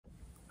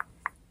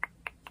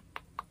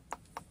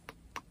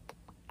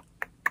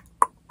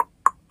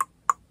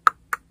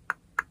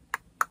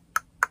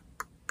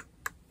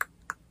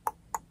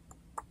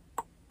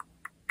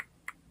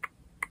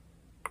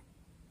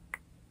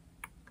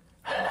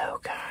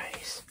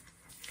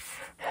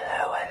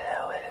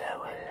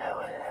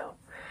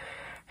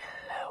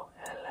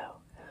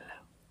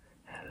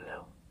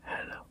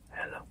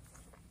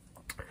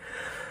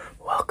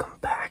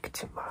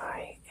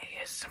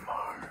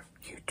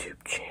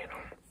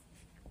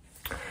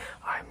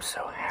I'm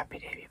so happy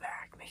to be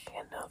back making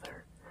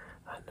another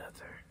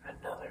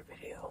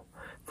video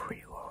for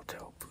you all to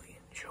hopefully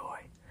enjoy.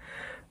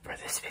 For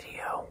this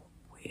video,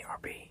 we are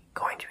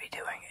going to be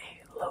doing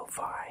a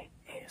lo-fi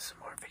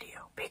ASMR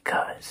video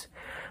because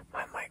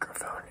my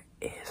microphone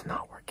is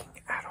not working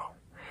at all.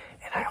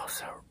 And I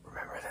also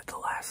remember that the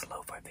last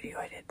lo-fi video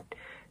I did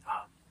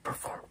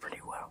performed pretty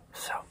well.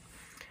 So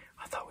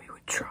I thought we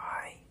would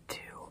try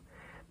to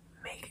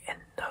make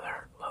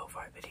another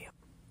lo-fi video.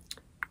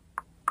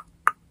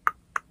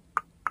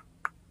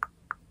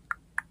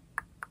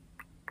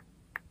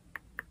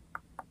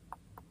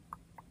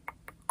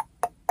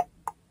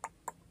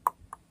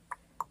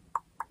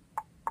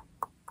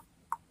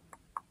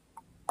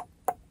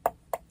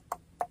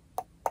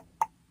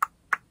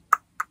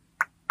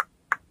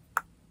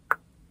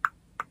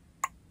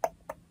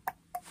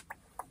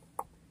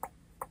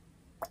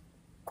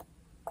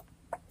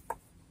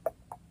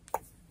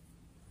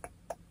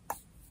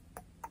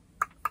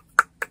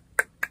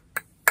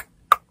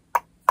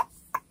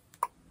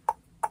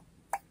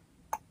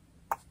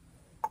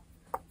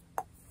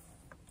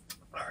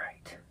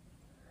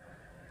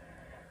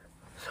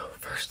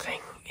 First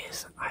thing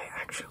is I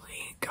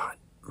actually got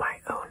my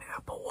own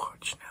Apple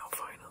Watch now,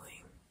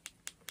 finally.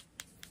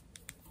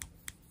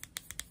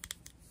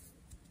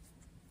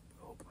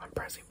 Oh, I'm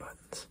pressing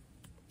buttons.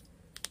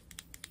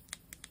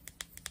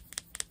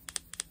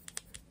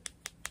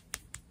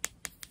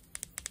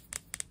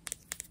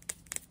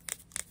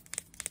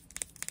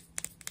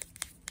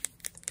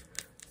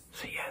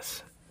 So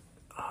yes,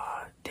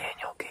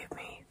 Daniel gave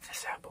me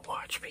this Apple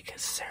Watch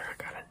because Sarah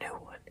got a new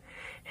one,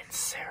 and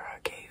Sarah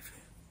gave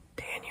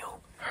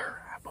Daniel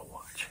her Apple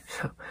Watch.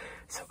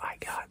 So I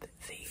got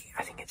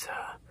I think it's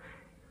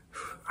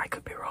I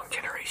could be wrong,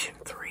 Generation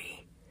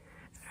 3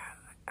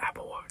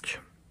 Apple Watch,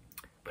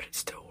 but it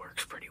still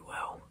works pretty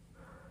well.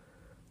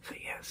 So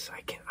yes,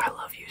 I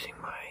love using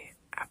my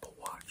Apple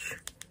Watch.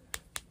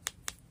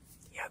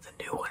 Yeah, the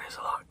new one is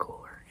a lot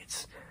cooler.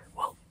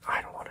 Well,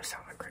 I don't want to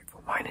sound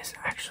ungrateful. Mine is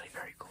actually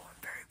very cool.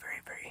 I'm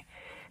very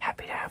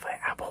happy to have an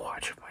Apple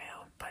Watch of my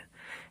own, but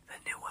the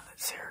new one that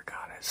Sarah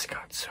got has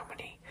got so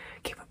many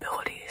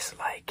capabilities,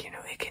 like, you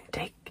know, it can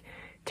take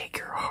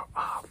your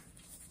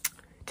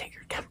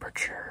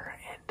temperature,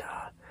 and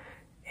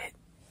it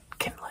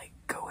can like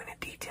go into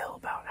detail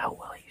about how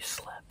well you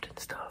slept and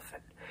stuff,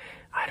 and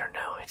I don't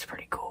know, it's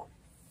pretty cool.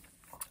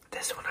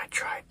 This one I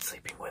tried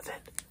sleeping with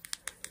it,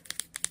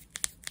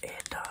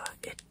 and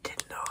it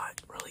did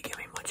not really give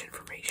me much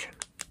information.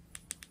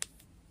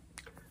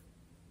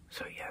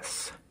 So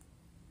yes,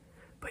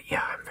 but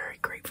yeah, I'm very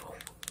grateful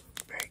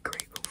for it.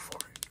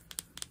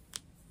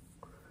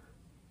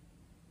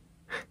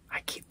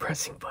 I keep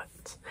pressing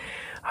buttons.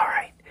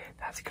 Alright,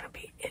 that's gonna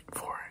be it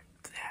for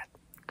that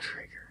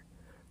trigger.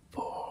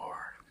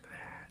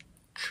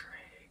 Trigger.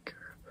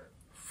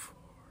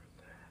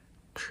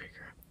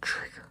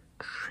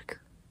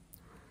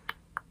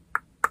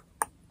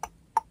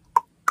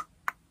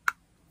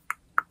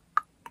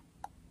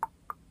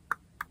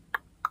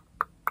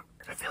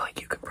 I feel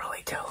like you can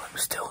probably tell I'm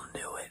still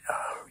new at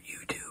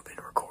YouTube and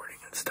recording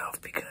and stuff,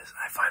 because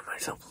I find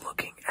myself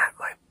looking at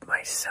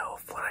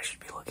myself when I should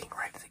be looking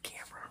right at the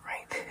camera,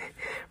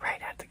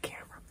 right at the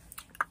camera.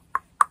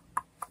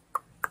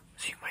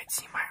 So you might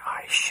see my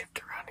eyes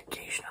shift around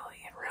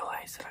occasionally and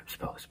realize that I'm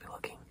supposed to be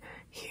looking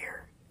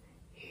here,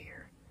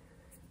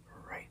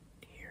 right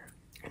here,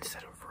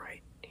 instead of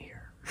right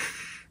here.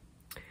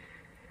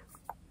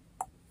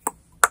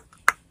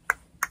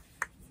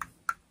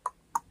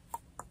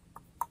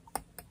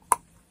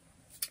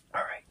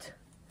 Alright,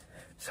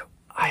 so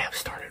I have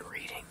started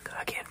reading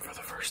again for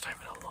the first time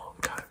in a long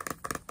time.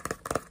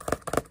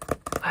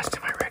 Last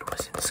time I read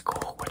was in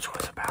school, which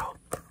was about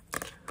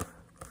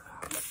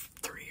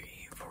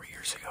 3-4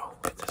 years ago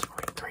at this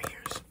point, 3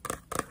 years.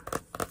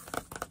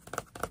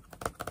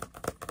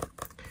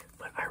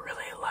 But I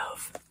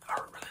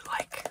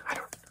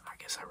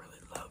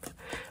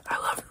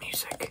love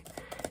music,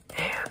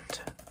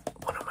 and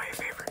one of my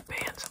favorite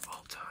bands of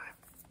all time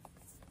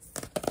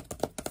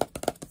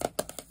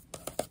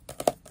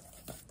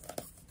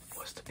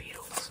was the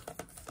Beatles.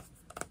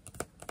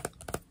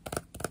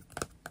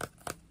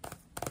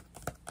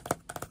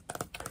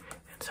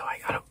 And so I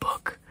got a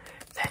book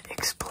that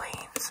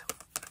explains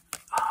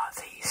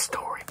the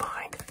story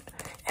behind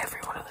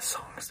every one of the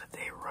songs that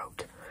they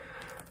wrote.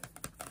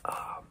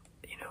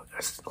 You know,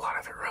 a lot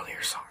of the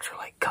earlier songs were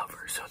like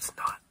covers, so it's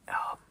not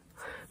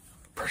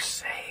per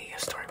se a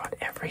story about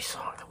every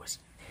song that was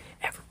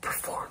ever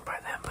performed by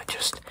them, but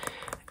just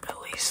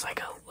at least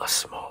like a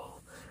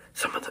small.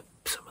 Some of the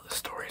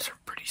stories are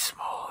pretty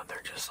small, and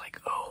they're just like,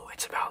 oh,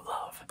 it's about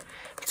love.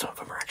 And some of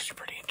them are actually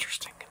pretty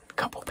interesting and a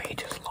couple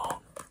pages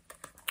long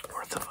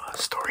worth of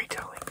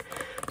storytelling.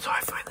 So I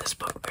find this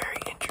book very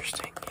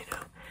interesting. You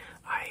know,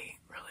 I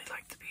really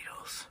like the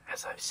Beatles.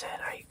 As I've said,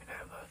 I even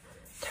have a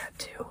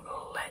tattoo.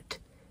 Let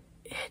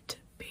it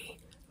be.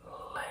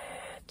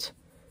 Let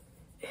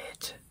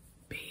it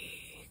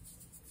be.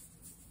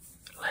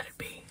 Let it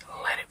be.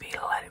 Let it be.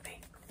 Let it be.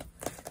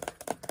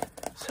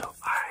 So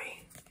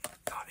I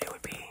thought it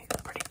would be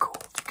pretty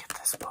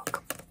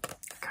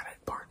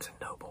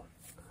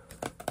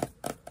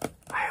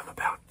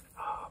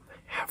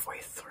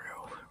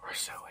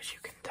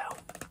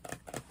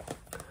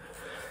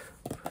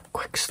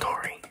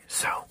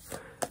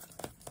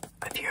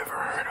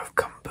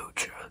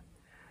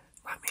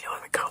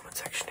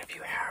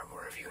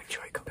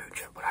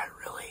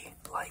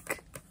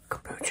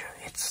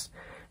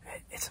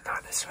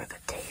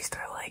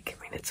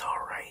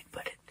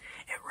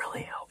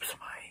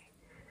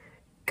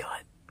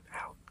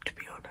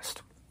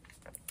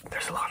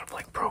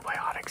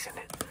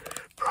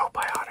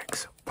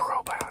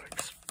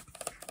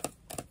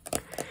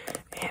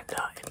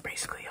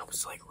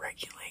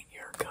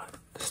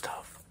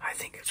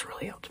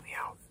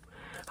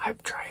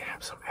try and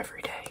have some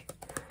every day.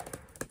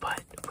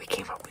 But we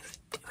came up with,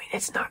 I mean,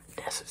 it's not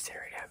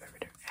necessary to have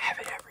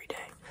it every day.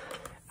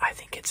 I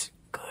think it's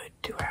good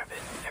to have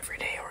it every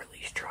day, or at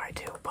least try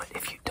to. But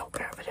if you don't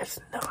have it, it's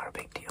not a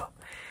big deal.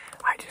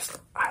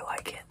 I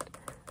like it.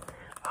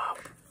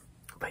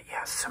 But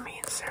yeah, so me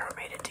and Sarah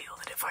made a deal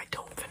that if I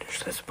don't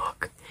finish this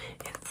book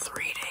in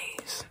 3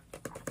 days,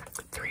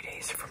 3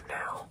 days from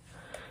now,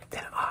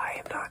 then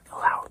I am not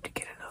allowed to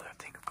get another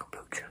thing of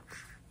kombucha.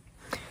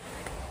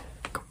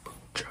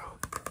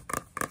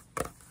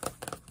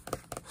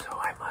 So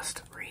I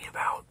must read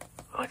about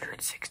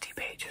 160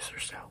 pages or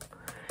so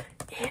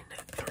in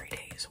 3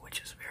 days, which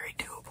is very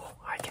doable.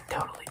 I can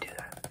totally do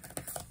that.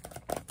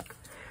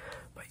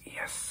 But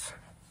yes,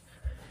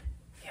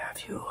 yeah,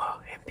 if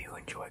you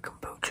enjoy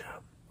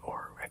kombucha,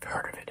 or have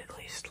heard of it at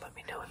least, let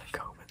me know in the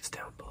comments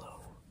down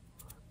below.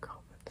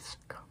 Comments.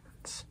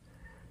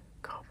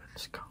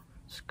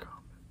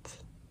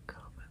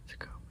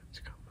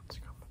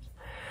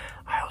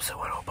 I also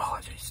want to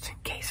apologize just in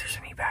case there's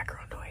any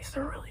background noise.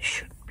 There really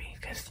shouldn't be,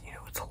 because, you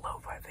know, it's a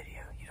lo-fi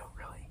video. You don't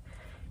really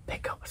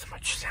pick up as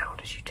much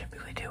sound as you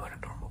typically do in a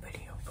normal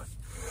video, but...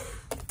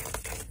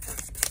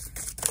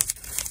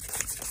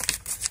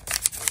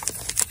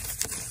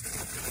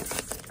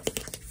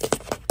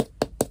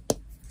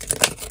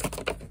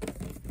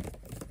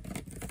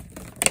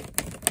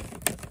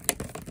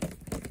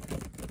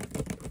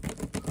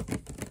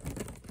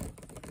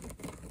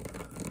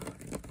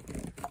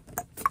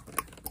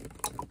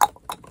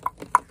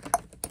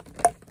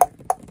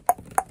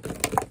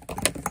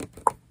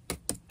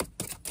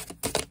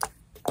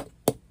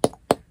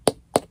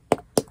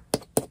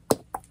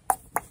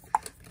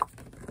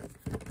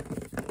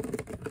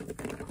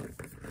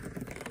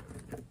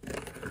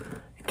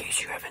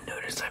 you haven't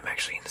noticed, I'm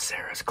actually in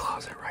Sarah's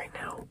closet right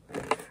now.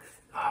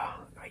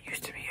 I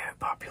used to be a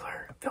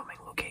popular filming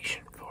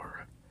location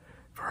for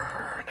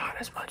her, not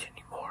as much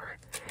anymore.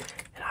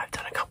 And I've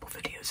done a couple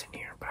videos in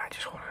here, but I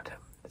just wanted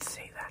to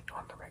say that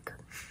on the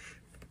record.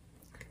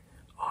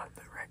 On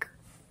the record.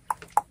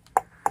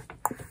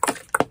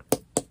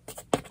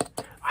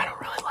 I don't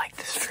really like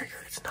this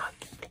trigger. It's not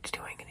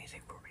doing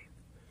anything for me.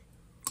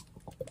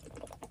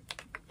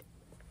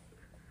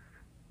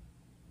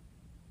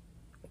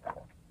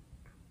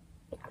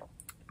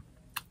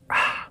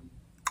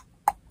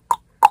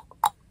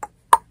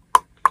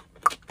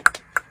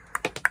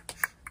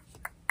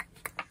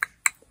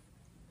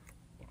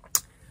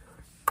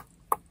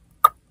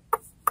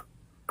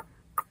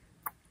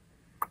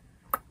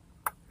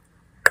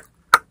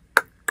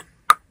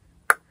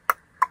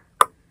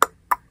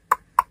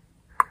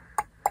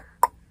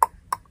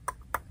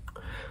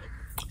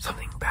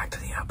 Something back to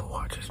the Apple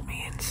Watches.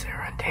 Me and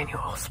Sarah and Daniel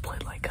all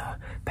split like a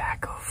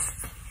pack of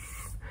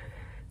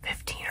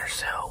 15 or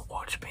so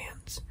watch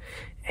bands,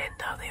 and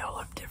they all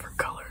have different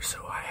colors.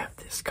 So I have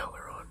this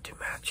color on to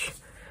match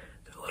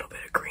a little bit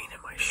of green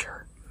in my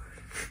shirt.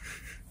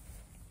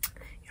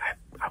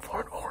 I've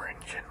worn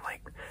orange and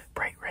like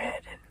bright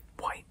red and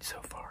white so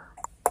far.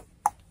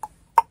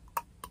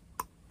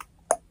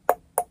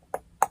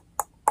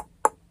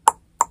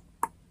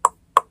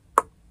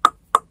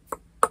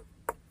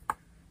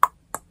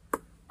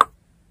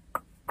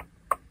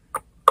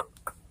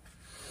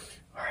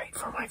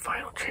 For my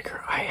final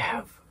trigger, I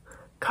have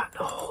gotten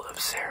a hold of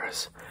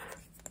Sarah's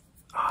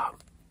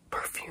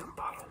perfume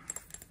bottle.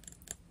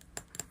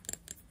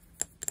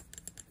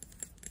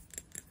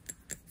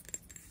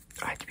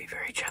 I have to be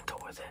very gentle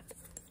with it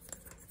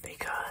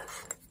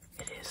because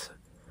it is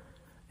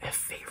a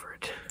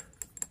favorite,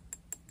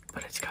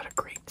 but it's got a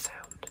great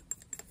sound.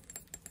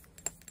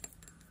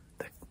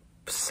 The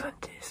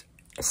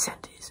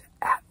scent is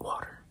At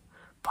Water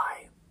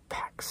by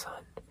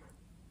PacSun.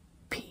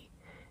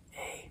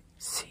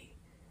 PACSUN.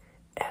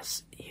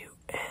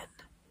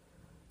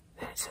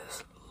 Then it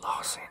says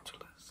Los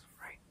Angeles,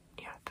 right?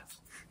 Yeah, it does.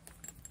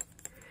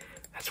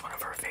 That's one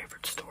of her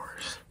favorite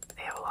stores.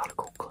 They have a lot of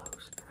cool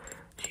clothes.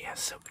 She has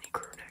so many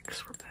crew necks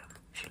from them.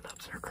 She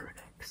loves her crew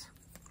necks.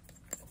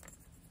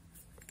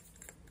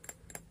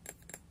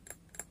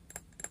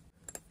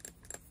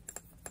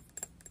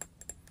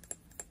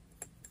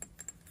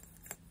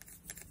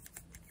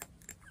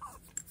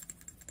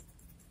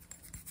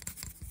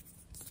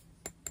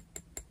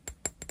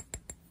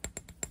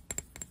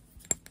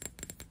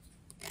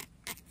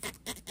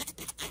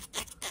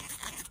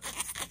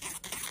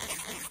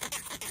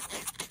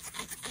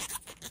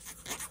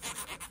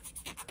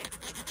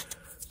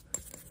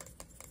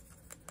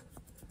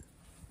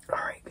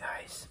 Alright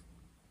guys,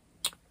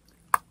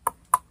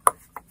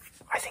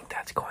 I think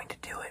that's going to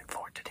do it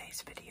for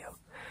today's video.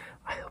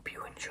 I hope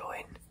you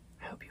enjoyed.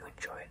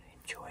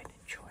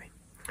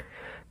 A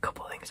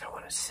couple things I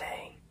want to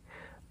say.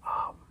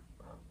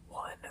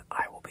 One,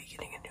 I will be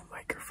getting a new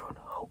microphone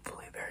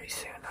hopefully very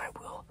soon. I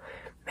will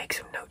make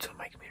some notes on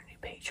my community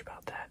page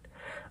about that.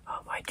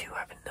 I do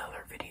have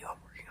another video I'm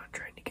working on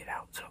trying to get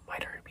out, so it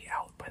might already be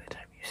out by the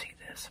time you see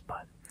this,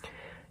 but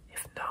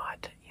if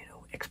not, you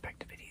know,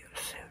 expect a video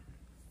soon.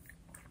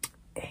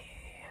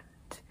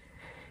 And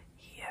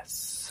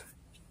yes,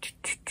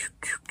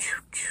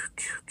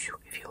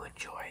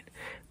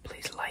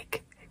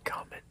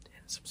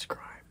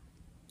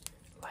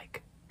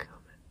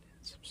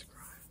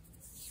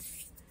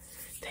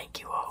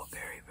 Thank you all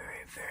very,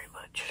 very, very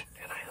much,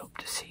 and I hope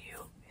to see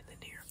you in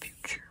the near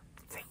future.